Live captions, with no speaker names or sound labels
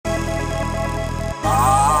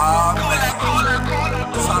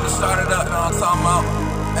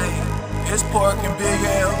It's Pork and Big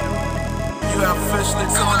L. You have officially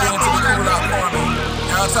tuned into the Cool Out Corner.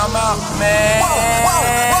 Y'all talking about, man,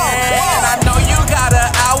 I know you got an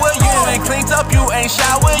hour. You ain't cleaned up, you ain't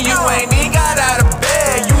showered, you ain't even got out of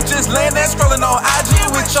bed. You just laying there scrolling on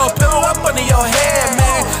IG with your pillow up under your head,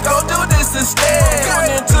 man. Go do this instead.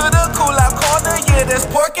 Tune into the Cool Out Corner. Yeah, that's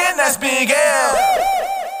Pork and that's Big L.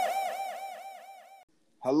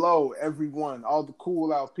 Hello, everyone, all the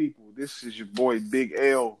Cool Out people. This is your boy Big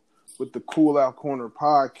L with the Cool Out Corner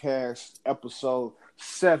podcast, episode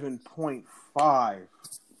 7.5.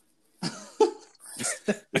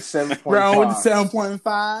 It's 7.5. Round with the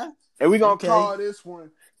 7.5. And we're going to call this one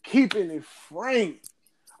Keeping It Frank.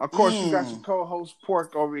 Of course, you got your co-host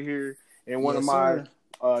Pork over here and one of my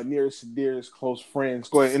nearest and dearest close friends.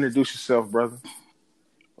 Go ahead and introduce yourself, brother.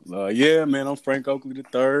 Yeah, man, I'm Frank Oakley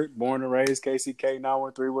III, born and raised KCK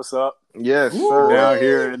 913. What's up? Yes, sir. Down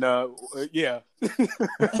here in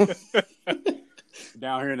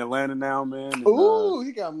down here in Atlanta now, man. And,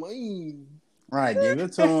 he got money. Right, give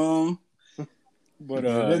it to him. But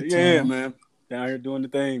man, down here doing the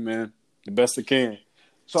thing, man, the best I can.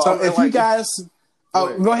 So if you guys,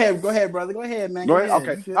 go ahead, brother, go ahead, man. Go ahead.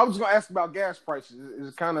 Okay, I was just gonna ask about gas prices. Is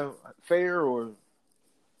it kind of fair or?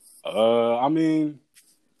 I mean,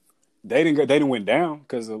 they didn't went down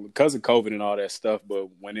because of COVID and all that stuff. But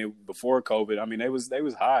before COVID, I mean, they was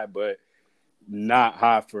high, but not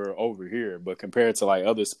high for over here. But compared to like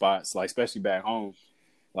other spots, like especially back home,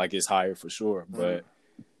 like it's higher for sure. But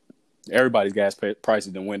everybody's gas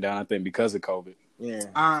prices done went down, I think, because of COVID. Yeah,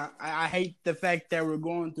 I hate the fact that we're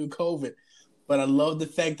going through COVID, but I love the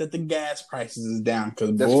fact that the gas prices is down.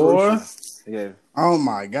 Because boy, oh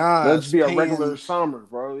my God, that'd just be a regular summer,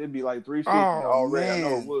 bro. It'd be like $3.50 already. Man. I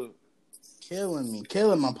know it would.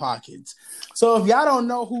 Killing my pockets. So if y'all don't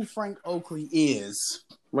know who Frank Oakley is,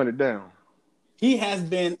 run it down. He has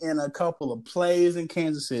been in a couple of plays in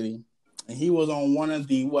Kansas City, and he was on one of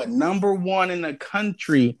the number one in the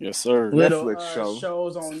country. Yes, sir. Netflix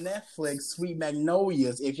shows on Netflix, Sweet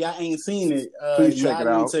Magnolias. If y'all ain't seen it, please check it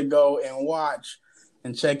out. Need to go and watch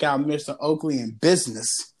and check out Mr. Oakley in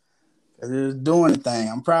business. Cause it's doing the thing.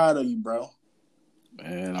 I'm proud of you, bro.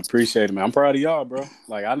 Man, I appreciate it, man. I'm proud of y'all, bro.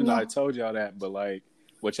 Like, I didn't know I told y'all that, but, like,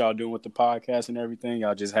 what y'all doing with the podcast and everything,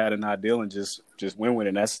 y'all just had an idea and just went with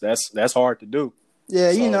it. And that's hard to do.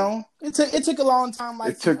 Yeah, so, it took a long time.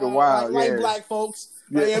 Like, it took a while, like black folks.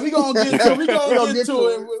 Yeah, yeah, we gonna get to it. We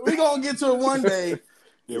gonna get to it one day.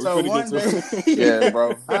 Yeah, so one day, yeah,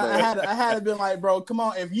 bro. I had to be like, bro, come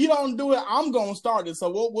on. If you don't do it, I'm gonna start it. So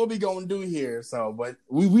what we gonna do here? So, but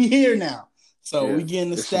we here now. So we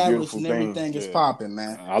getting established and everything is popping,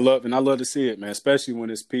 man. I love to see it, man. Especially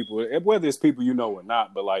when it's people, whether it's people you know or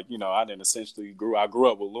not. But like I didn't essentially I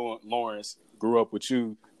grew up with Lawrence, grew up with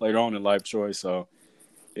you later on in life, Troy. So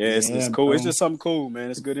it's cool. Bro. It's just something cool,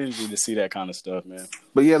 man. It's good energy to see that kind of stuff, man.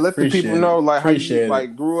 But yeah, let the people know like how you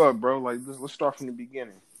like grew up, bro. Like let's start from the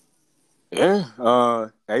beginning. Yeah,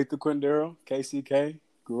 8th of Quindaro, KCK.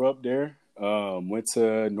 Grew up there. Went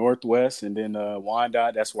to Northwest and then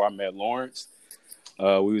Wyandotte. That's where I met Lawrence.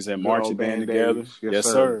 We was in marching band together. Yes,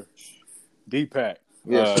 sir. D-Pack.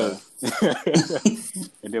 Yes, sir.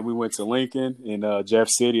 And then we went to Lincoln in Jeff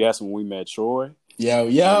City. That's when we met Troy.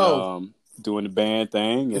 Yo. And, doing the band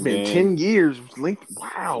thing. It's been 10 years. Lincoln.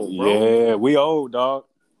 Wow, bro. Yeah, we old, dog.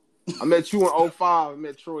 I met you in 2005. I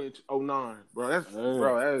met Troy in 2009. Bro,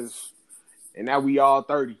 that is... And now we all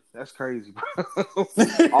 30. That's crazy, bro.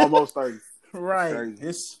 Almost 30. Right.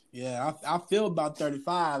 I feel about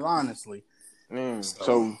 35, honestly. Man.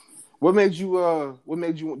 So what made you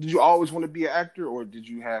did you always want to be an actor, or did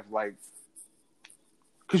you have like,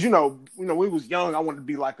 because when we was young, I wanted to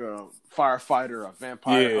be like a firefighter, a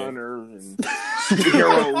vampire hunter, and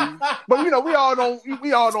superhero. But we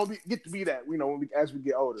all don't get to be that. As we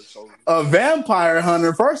get older. So a vampire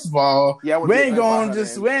hunter, first of all, we ain't gonna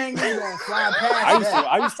fly past.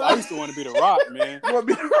 I used to want to be the Rock, man. You want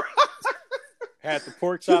to be the Rock? Had the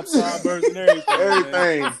pork chop sideburns and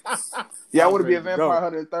everything. Yeah, I want to be a vampire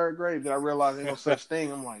hunter in 3rd grade. Then I realized there's no such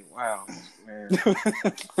thing. I'm like, wow, man.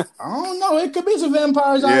 I don't know. It could be some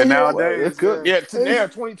vampires out here. Nowadays it could. Yeah,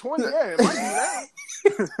 2020. Yeah, it might be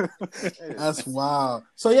that. That's wild.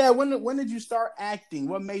 So when did you start acting?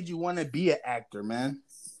 What made you want to be an actor, man?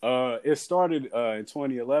 It started in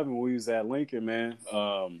 2011 when we was at Lincoln, man.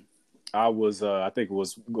 I was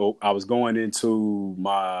going into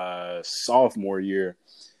my sophomore year,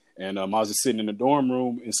 and I was just sitting in the dorm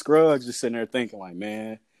room in Scruggs, just sitting there thinking, like,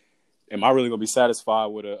 man, am I really gonna be satisfied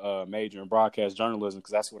with a major in broadcast journalism?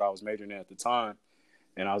 Because that's what I was majoring in at the time.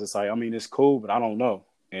 And I was just like, I mean, it's cool, but I don't know.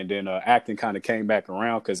 And then acting kind of came back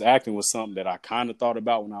around because acting was something that I kind of thought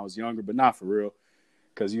about when I was younger, but not for real.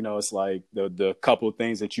 Because, you know, it's like the couple of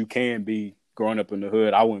things that you can be growing up in the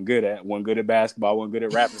hood, I wasn't good at. Wasn't good at basketball, wasn't good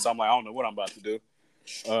at rapping. So I'm like, I don't know what I'm about to do.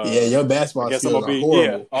 Yeah, your basketball skills are horrible.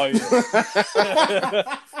 Yeah. Oh,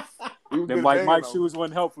 yeah. Them like Mike shoes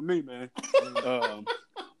wouldn't help for me, man.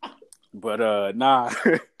 But nah.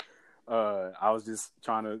 I was just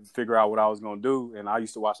trying to figure out what I was going to do. And I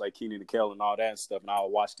used to watch like Kenan and Kel and all that stuff. And I would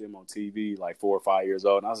watch them on TV like 4 or 5 years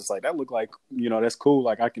old. And I was just like, that looked like, you know, that's cool.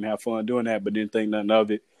 Like I can have fun doing that, but didn't think nothing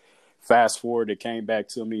of it. Fast forward, it came back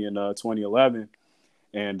to me in 2011.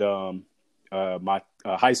 And my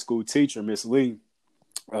high school teacher, Miss Lee,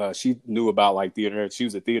 she knew about like theater. She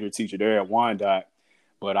was a theater teacher there at Wyandotte.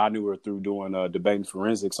 But I knew her through doing debating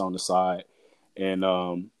forensics on the side. And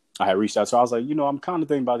I had reached out to her. I was like, you know, I'm kind of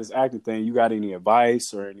thinking about this acting thing. You got any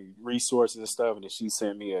advice or any resources and stuff? And then she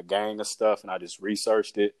sent me a gang of stuff, and I just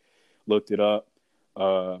researched it, looked it up,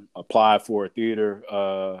 applied for a theater,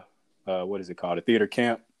 what is it called? A theater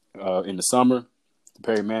camp in the summer, the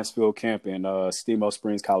Perry Mansfield camp in Steamboat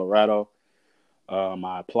Springs, Colorado.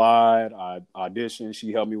 I applied, I auditioned.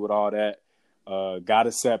 She helped me with all that. Got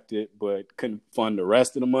accepted, but couldn't fund the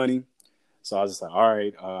rest of the money. So I was just like, all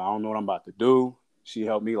right, I don't know what I'm about to do. She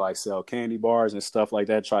helped me like sell candy bars and stuff like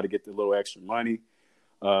that, try to get the little extra money.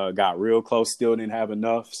 Got real close, still didn't have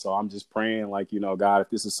enough. So I'm just praying like, you know, God,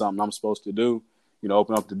 if this is something I'm supposed to do, you know,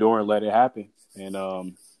 open up the door and let it happen. And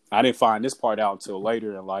I didn't find this part out until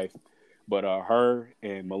later in life. But her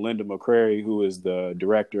and Melinda McCrary, who is the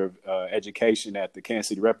director of education at the Kansas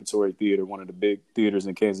City Repertory Theater, one of the big theaters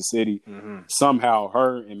in Kansas City, somehow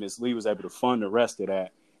her and Miss Lee was able to fund the rest of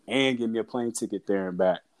that and give me a plane ticket there and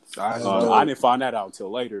back. I didn't find that out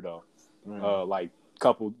until later, though. Like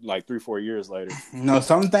 3-4 years later. You know,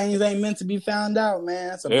 some things ain't meant to be found out, man.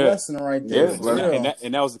 That's a blessing right there. Yeah.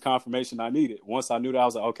 And that was the confirmation I needed. Once I knew that, I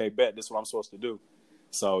was like, okay, bet, this is what I'm supposed to do.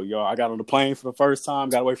 So, I got on the plane for the first time,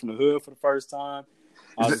 got away from the hood for the first time.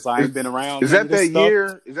 I ain't been around. Is that that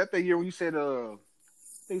year? Is that the year when you said, you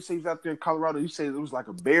said you was out there in Colorado, you said it was like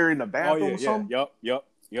a bear in the bathroom or something? Yep.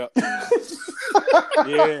 Yeah,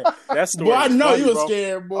 that story. Boy, I know funny, you were bro.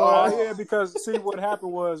 scared, boy. Yeah, because see, what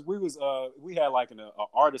happened was we had like an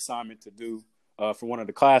art assignment to do for one of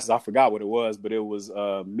the classes. I forgot what it was, but it was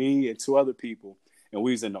me and 2 other people, and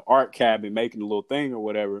we was in the art cabin making a little thing or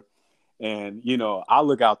whatever. And you know, I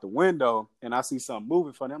look out the window and I see something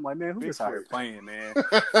moving funny. I'm like, man, who just out here playing, man?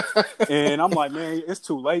 And I'm like, man, it's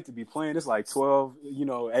too late to be playing. It's like 12,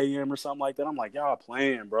 a.m. or something like that. I'm like, y'all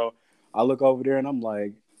playing, bro. I look over there and I'm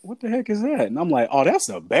like, what the heck is that? And I'm like, oh, that's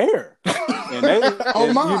a bear. And they,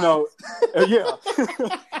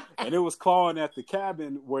 and it was clawing at the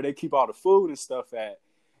cabin where they keep all the food and stuff at.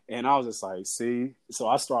 And I was just like, see? So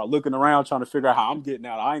I started looking around trying to figure out how I'm getting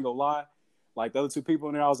out. I ain't gonna lie. Like the other 2 people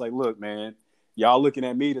in there, I was like, look, man, y'all looking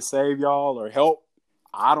at me to save y'all or help?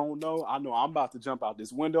 I don't know. I know I'm about to jump out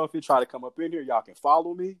this window. If you try to come up in here, y'all can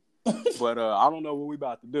follow me. But I don't know what we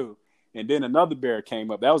about to do. And then another bear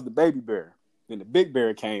came up. That was the baby bear. Then the big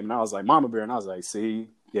bear came, and I was like, Mama Bear, and I was like, see,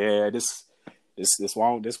 yeah, this why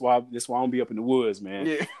I don't be up in the woods, man.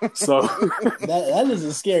 Yeah. So that is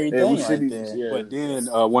a scary thing right there. Yeah. But then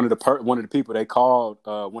one of the people, they called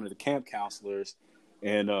one of the camp counselors,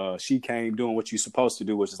 and she came doing what you're supposed to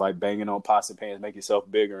do, which is like banging on pots and pans, make yourself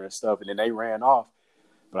bigger and stuff. And then they ran off.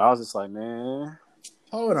 But I was just like, man,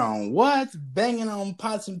 hold on, what? Banging on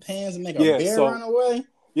pots and pans and make a bear run away?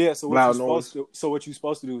 Yeah, so what you're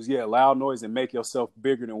supposed to do is loud noise and make yourself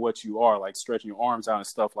bigger than what you are, like stretching your arms out and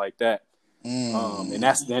stuff like that. And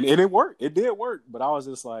it worked. It did work, but I was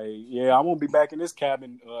just like, I won't be back in this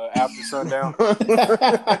cabin after sundown.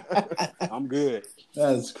 I'm good.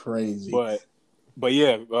 That's crazy. But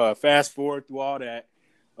fast forward through all that.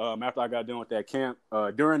 After I got done with that camp,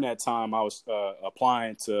 during that time, I was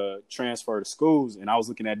applying to transfer to schools, and I was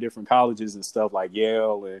looking at different colleges and stuff like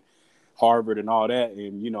Yale and Harvard and all that,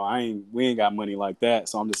 and we ain't got money like that,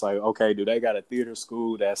 so I'm just like, okay, do they got a theater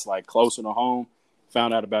school that's like closer to home?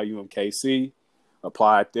 Found out about UMKC,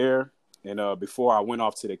 applied there, and before I went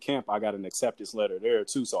off to the camp, I got an acceptance letter there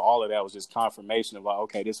too. So all of that was just confirmation of like,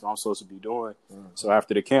 okay, this is what I'm supposed to be doing. So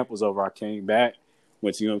after the camp was over, I came back,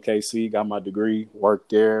 went to UMKC, got my degree,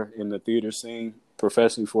 worked there in the theater scene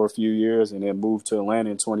professionally for a few years, and then moved to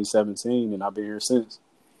Atlanta in 2017, and I've been here since.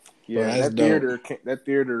 Yeah, that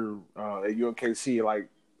theater at UMKC, like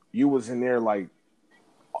you was in there like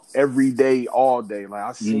every day, all day. Like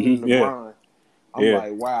I seen the grind. I'm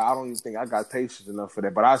like, wow, I don't even think I got patience enough for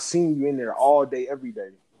that. But I seen you in there all day, every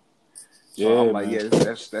day. So I'm like,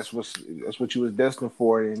 that's what you was destined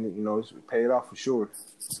for, and it's paid off for sure.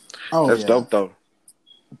 Oh, that's dope though.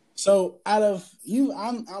 So out of you,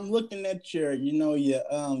 I'm looking at your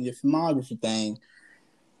filmography thing,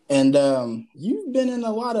 and you've been in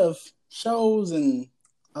a lot of shows and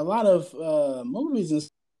a lot of movies. And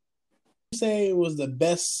you say it was the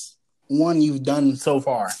best one you've done so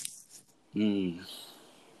far?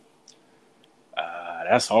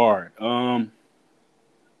 That's hard.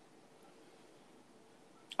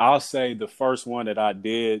 I'll say the first one that I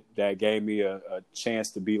did that gave me a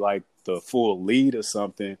chance to be like the full lead or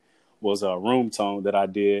something was a Room Tone that I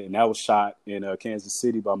did, and that was shot in Kansas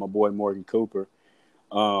City by my boy Morgan Cooper.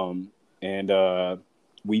 And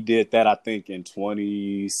we did that, I think, in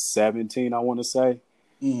 2017, I want to say.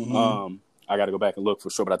 Mm-hmm. I got to go back and look for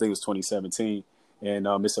sure, but I think it was 2017. And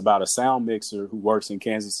it's about a sound mixer who works in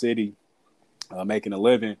Kansas City, making a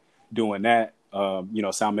living doing that,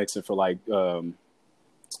 sound mixing for like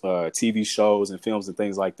TV shows and films and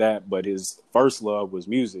things like that. But his first love was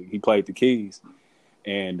music. He played the keys.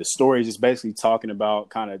 And the story is just basically talking about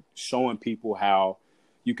kind of showing people how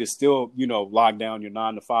you can still, lock down your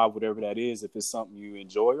 9 to 5, whatever that is, if it's something you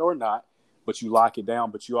enjoy or not, but you lock it down,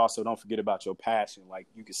 but you also don't forget about your passion. Like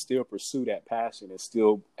you can still pursue that passion and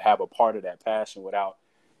still have a part of that passion without,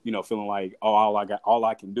 feeling like, oh, all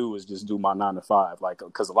I can do is just do my 9 to 5. Like,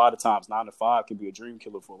 cause a lot of times 9 to 5 can be a dream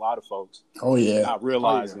killer for a lot of folks. Oh yeah. Not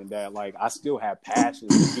realizing that like, I still have passion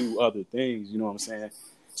to do other things, you know what I'm saying?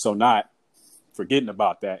 So not forgetting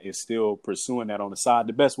about that and still pursuing that on the side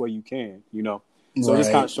the best way you can, So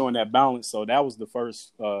just kind of showing that balance. So that was the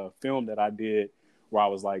first film that I did where I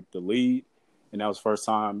was like the lead. And that was the first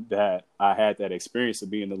time that I had that experience of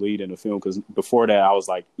being the lead in a film. Because before that, I was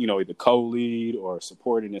like, either co-lead or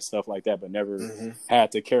supporting and stuff like that, but never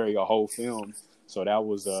had to carry a whole film. So that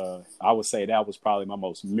was, I would say that was probably my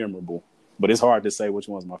most memorable. But it's hard to say which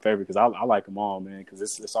one's my favorite because I like them all, man. Because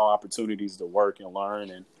it's all opportunities to work and learn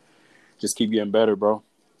and just keep getting better, bro.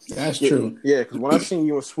 That's true. Yeah, because when I seen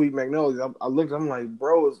you in Sweet Magnolias, I looked. I'm like,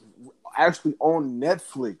 bro, it's actually on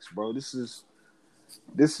Netflix, bro. This is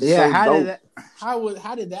yeah. So dope.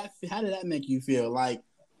 How did that make you feel? Like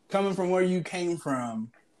coming from where you came from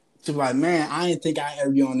to like, man, I didn't think I'd ever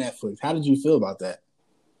be on Netflix. How did you feel about that?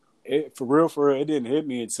 For real, it didn't hit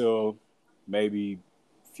me until maybe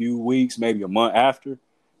a few weeks, maybe a month after,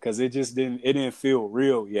 because it didn't feel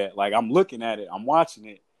real yet. Like I'm looking at it, I'm watching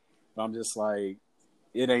it, but I'm just like,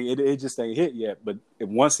 it just ain't hit yet. But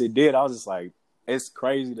once it did, I was just like, it's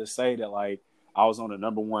crazy to say that like I was on the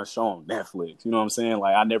number one show on Netflix. You know what I'm saying?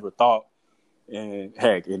 Like I never thought, and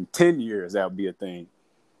heck, in 10 years that would be a thing.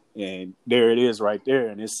 And there it is right there.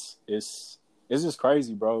 And it's just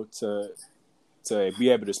crazy, bro, to be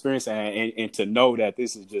able to experience that and to know that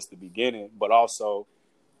this is just the beginning. But also,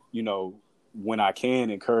 when I can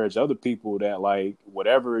encourage other people that like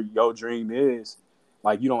whatever your dream is,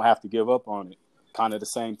 like you don't have to give up on it. Kind of the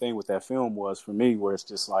same thing with that film was for me, where it's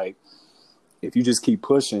just like, if you just keep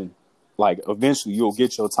pushing, like eventually you'll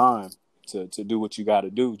get your time to do what you got to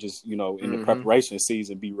do. Just, in the preparation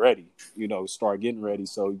season, be ready, start getting ready.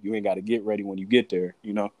 So you ain't got to get ready when you get there,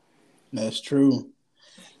 That's true.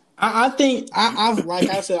 I think I've like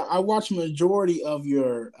I said, I watch majority of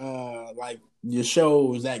your your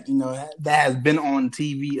shows that, that has been on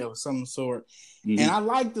TV of some sort. Mm-hmm. And I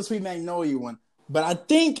like the Sweet Magnolia one. But I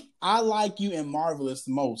think I like you in Marvelous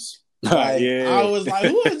the most. Like, yeah. I was like,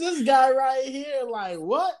 who is this guy right here? Like,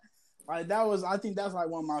 what? Like, I think that's like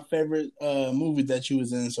one of my favorite movies that you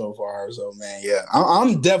was in so far. So, man, yeah.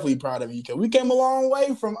 I'm definitely proud of you. Because we came a long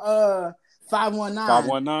way from 519.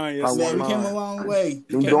 519, yes. Man, we came a long way.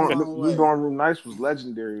 Dorm Room Nights was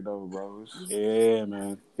legendary, though, bro. Yeah,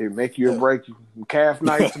 man. It make you or break you. Calf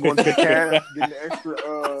nights, going to the calf, getting the extra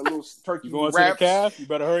little turkey you going wraps. To the calf? You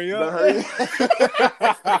better hurry up.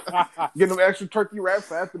 Getting them extra turkey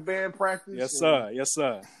wraps after band practice. Yes, sir. Yes,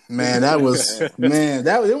 sir. Man, that was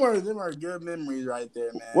them were good memories right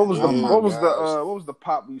there, man. What was the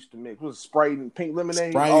pop we used to mix? Was it Sprite and pink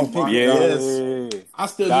lemonade? Sprite and pink, yes. I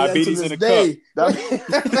still Diabetes do that to this day.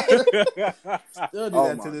 Still do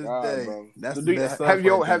that to this day. Bro. That's so the best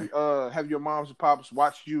stuff. Have your moms and pops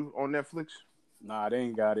watched you on Netflix? Nah, they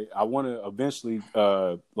ain't got it. I want to eventually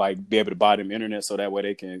be able to buy them internet so that way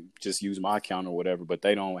they can just use my account or whatever. But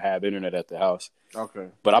they don't have internet at the house. Okay.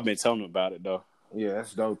 But I've been telling them about it though. Yeah,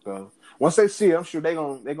 that's dope though. Once they see it, I'm sure they're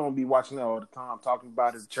gonna be watching that all the time, talking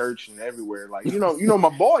about it at church and everywhere. Like you know my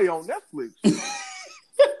boy on Netflix.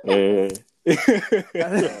 Yeah.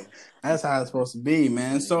 That's how it's supposed to be,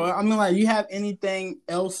 man. So I mean, like, you have anything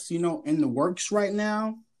else, in the works right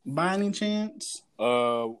now, by any chance?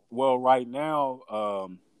 Well, right now,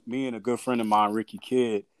 me and a good friend of mine, Ricky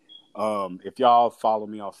Kidd, if y'all follow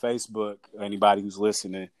me on Facebook, anybody who's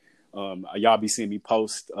listening, Y'all be seeing me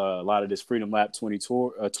post a lot of this Freedom Lap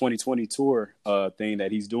 2020 tour thing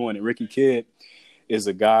that he's doing. And Ricky Kidd is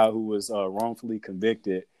a guy who was wrongfully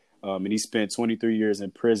convicted, and he spent 23 years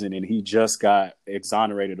in prison, and he just got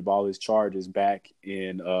exonerated of all his charges back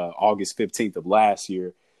in August 15th of last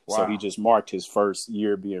year. Wow. So he just marked his first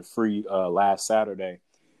year being free last Saturday.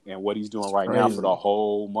 And what he's doing right now for the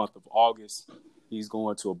whole month of August, he's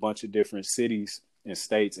going to a bunch of different cities and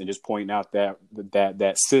states and just pointing out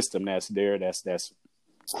that system that's there, that's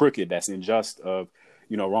crooked, that's unjust, of,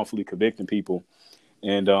 you know, wrongfully convicting people.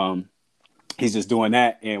 And he's just doing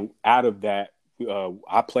that. And out of that,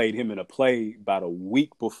 I played him in a play about a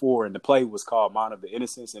week before, and the play was called Mind of the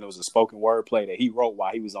Innocents, and it was a spoken word play that he wrote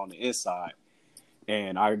while he was on the inside.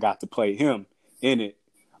 And I got to play him in it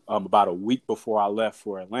about a week before I left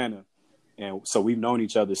for Atlanta. And so we've known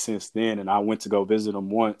each other since then, and I went to go visit him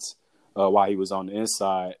once while he was on the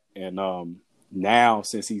inside. And now,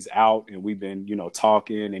 since he's out and we've been, you know,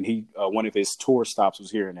 talking, and he one of his tour stops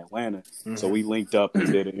was here in Atlanta. Mm-hmm. So we linked up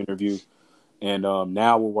and did an interview. And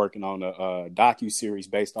now we're working on a docu-series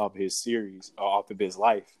based off of his series, off of his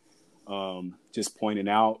life, just pointing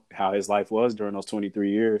out how his life was during those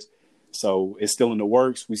 23 years. So it's still in the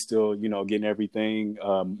works. We still, you know, getting everything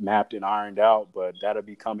mapped and ironed out, but that'll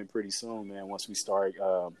be coming pretty soon, man, once we start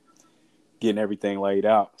getting everything laid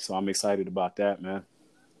out. So I'm excited about that, man.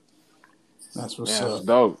 That's what's up. That's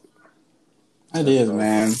dope. It is,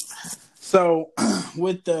 man. So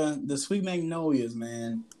with the Sweet Magnolias,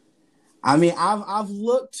 man, I mean, I've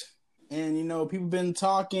looked, and, you know, people been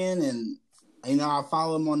talking, and, you know, I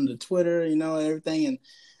follow them on the Twitter, you know, and everything, and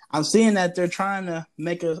I'm seeing that they're trying to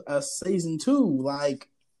make a season 2. Like,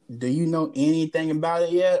 do you know anything about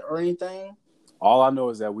it yet or anything? All I know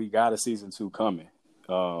is that we got a season 2 coming.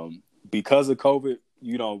 Because of COVID,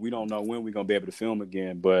 we don't know when we're gonna be able to film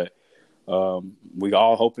again, but we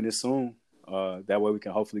all hoping it's soon. That way we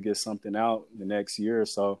can hopefully get something out the next year or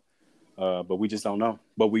so. But we just don't know.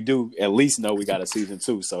 But we do at least know we got a season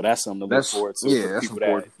 2, so that's something to look forward to. Yeah, for that's people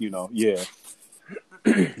important. that, you know, yeah.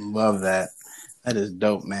 Love that. That is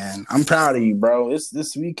dope, man. I'm proud of you, bro.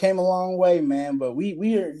 This we came a long way, man, but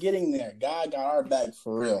we are getting there. God got our back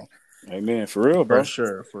for real. Amen. For real, bro.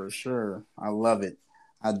 For sure. I love it.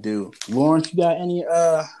 I do. Lawrence, you got any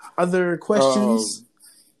other questions?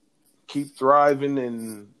 Keep thriving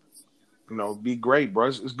and, you know, be great, bro.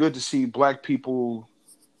 It's good to see black people.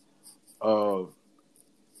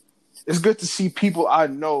 It's good to see people I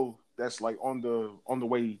know that's like on the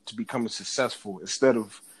way to becoming successful, instead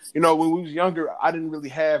of, you know, when we was younger, I didn't really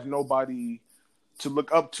have nobody to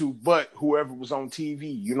look up to but whoever was on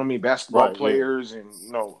TV. You know what I mean? Basketball players and,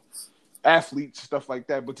 you know, athletes, stuff like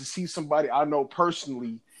that. But to see somebody I know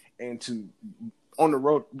personally and to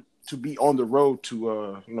be on the road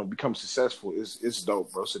to you know, become successful is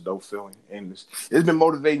dope, bro. It's a dope feeling, and it's been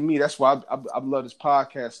motivating me. That's why I love this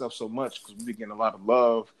podcast stuff so much, because we've been getting a lot of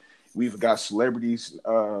love. We've got celebrities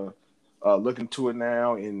looking to it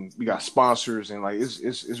now, and we got sponsors, and like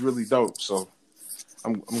it's really dope. So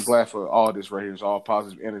I'm glad for all this right here. It's all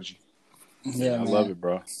positive energy. Yeah, I love it,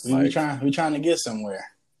 bro. We trying to get somewhere.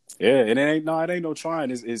 Yeah, and it ain't no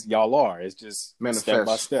trying. It's y'all are. It's just manifest. Step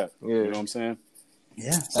by step. Yeah. You know what I'm saying?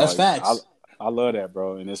 Yeah, that's facts. I love that,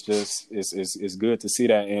 bro, and it's just it's good to see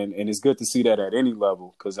that, and it's good to see that at any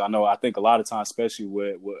level, because I think a lot of times, especially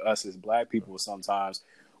with us as black people, sometimes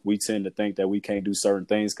we tend to think that we can't do certain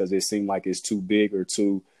things because it seems like it's too big or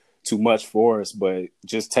too much for us. But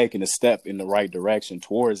just taking a step in the right direction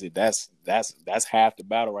towards it, that's half the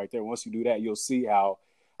battle right there. Once you do that, you'll see how,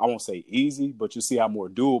 I won't say easy, but you'll see how more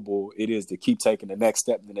doable it is to keep taking the next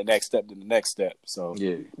step, then the next step, then the next step. So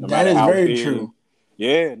yeah, that is very true.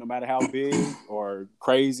 Yeah, no matter how big or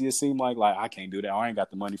crazy it seemed like I can't do that. I ain't got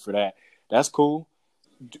the money for that. That's cool.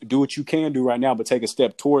 Do what you can do right now, but take a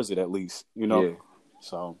step towards it at least, you know? Yeah.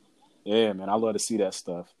 So, yeah, man, I love to see that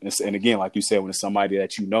stuff. And again, like you said, when it's somebody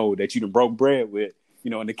that you know that you done broke bread with, you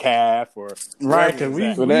know, in the calf or... Right, because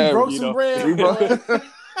we broke some bread. We broke...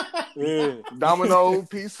 Yeah. Domino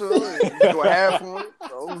pizza, and do a half one.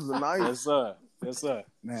 Those are nice. Yes, sir.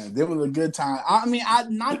 Man, it was a good time. I mean,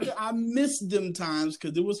 I missed them times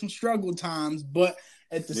because there was some struggle times, but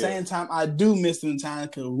at the same time, I do miss them times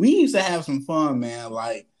because we used to have some fun, man.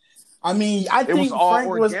 Like, I mean, I think it was all Frank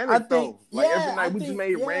organic, though. Like every night we just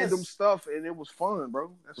made random stuff, and it was fun,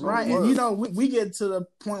 bro. That's right. And you know, we get to the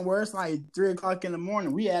point where it's like 3:00 in the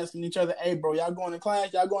morning. We asking each other, "Hey, bro, y'all going to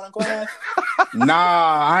class? Y'all going to class?" Nah,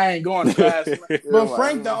 I ain't going to class. But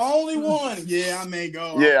Frank, the only one. Yeah, I may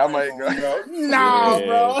go. Yeah, I might go. Nah,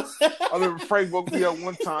 bro. I remember Frank woke me up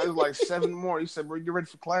one time. It was like 7 in the morning. He said, "Bro, you ready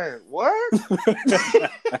for class?" What?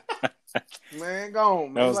 Man, go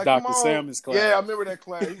on, man. That was Like, Dr. come on. Salmon's class. Yeah, I remember that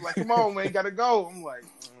class. He's like, come on, man, you gotta go. I'm like,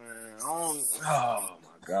 man, oh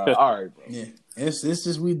my God. All right, bro. Yeah, it's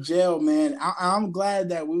just we gel, man. I'm glad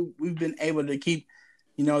that we've been able to keep,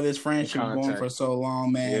 this friendship going for so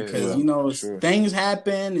long, man. Because things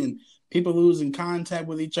happen and people losing contact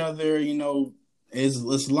with each other.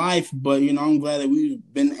 It's life, but I'm glad that we've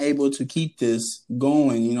been able to keep this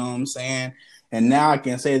going. You know what I'm saying? And now I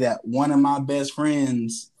can say that one of my best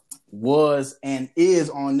friends was and is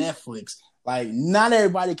on Netflix. Like, not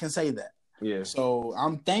everybody can say that. Yeah. So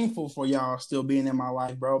I'm thankful for y'all still being in my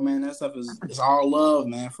life, bro. Man, that stuff is all love,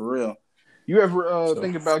 man, for real. You ever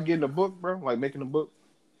think about getting a book, bro? Like making a book?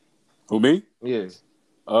 Who, me? Yeah.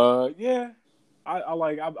 Yeah.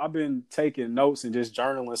 I've been taking notes and just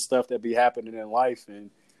journaling stuff that be happening in life, and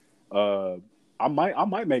I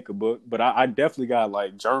might make a book, but I definitely got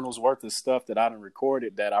like journals worth of stuff that I done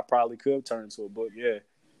recorded that I probably could turn into a book. Yeah.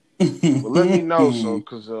 Well, let me know,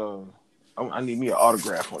 because I need me an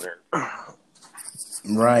autograph on there.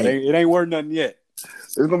 Right. It ain't worth nothing yet.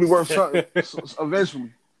 It's gonna be worth something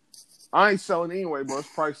eventually. I ain't selling anyway, bro. It's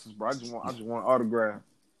priceless, bro. I just want an autograph.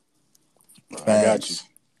 Facts. I got you.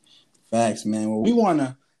 Facts, man. Well, we want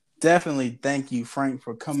to definitely thank you, Frank,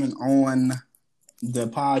 for coming on the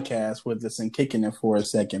podcast with us and kicking it for a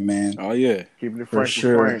second, man. Oh yeah, keeping it Frank for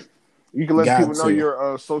sure. Frank. You can let people know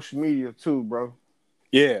your social media too, bro.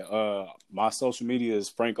 Yeah, my social media is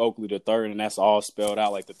Frank Oakley III, and that's all spelled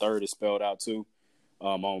out. Like the third is spelled out too.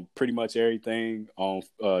 On pretty much everything. On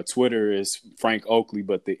Twitter is Frank Oakley,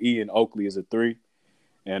 but the E in Oakley is a 3.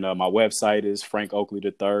 And my website is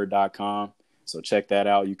frankoakley3rd.com. So check that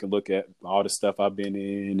out. You can look at all the stuff I've been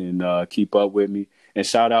in and keep up with me. And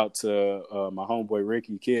shout out to my homeboy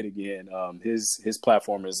Ricky Kidd again. His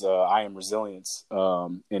platform is I Am Resilience,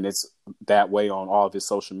 and it's that way on all of his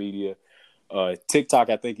social media. TikTok,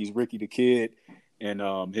 I think he's Ricky the Kid,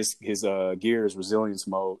 and his gear is Resilience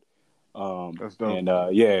Mode. That's dope. And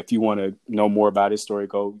if you want to know more about his story,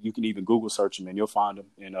 you can even Google search him and you'll find him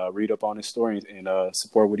and read up on his story and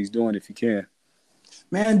support what he's doing if you can.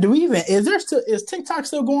 Man, is TikTok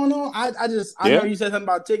still going on? I know you said something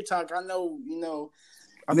about TikTok. I know,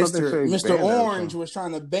 Mr. Orange was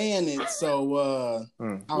trying to ban it. So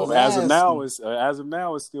as of now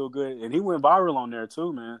it's still good, and he went viral on there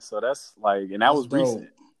too, man. So that's was dope. recent.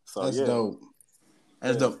 So that's dope.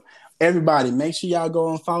 That's dope. Everybody, make sure y'all go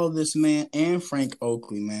and follow this man and Frank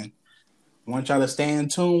Oakley, man. I want y'all to stay in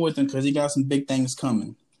tune with him because he got some big things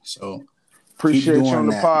coming. So appreciate you on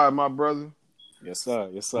the pod, my brother. Yes, sir.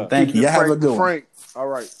 Yes, sir. Thank you. Y'all have a good one. Frank. All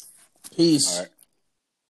right. Peace. All right.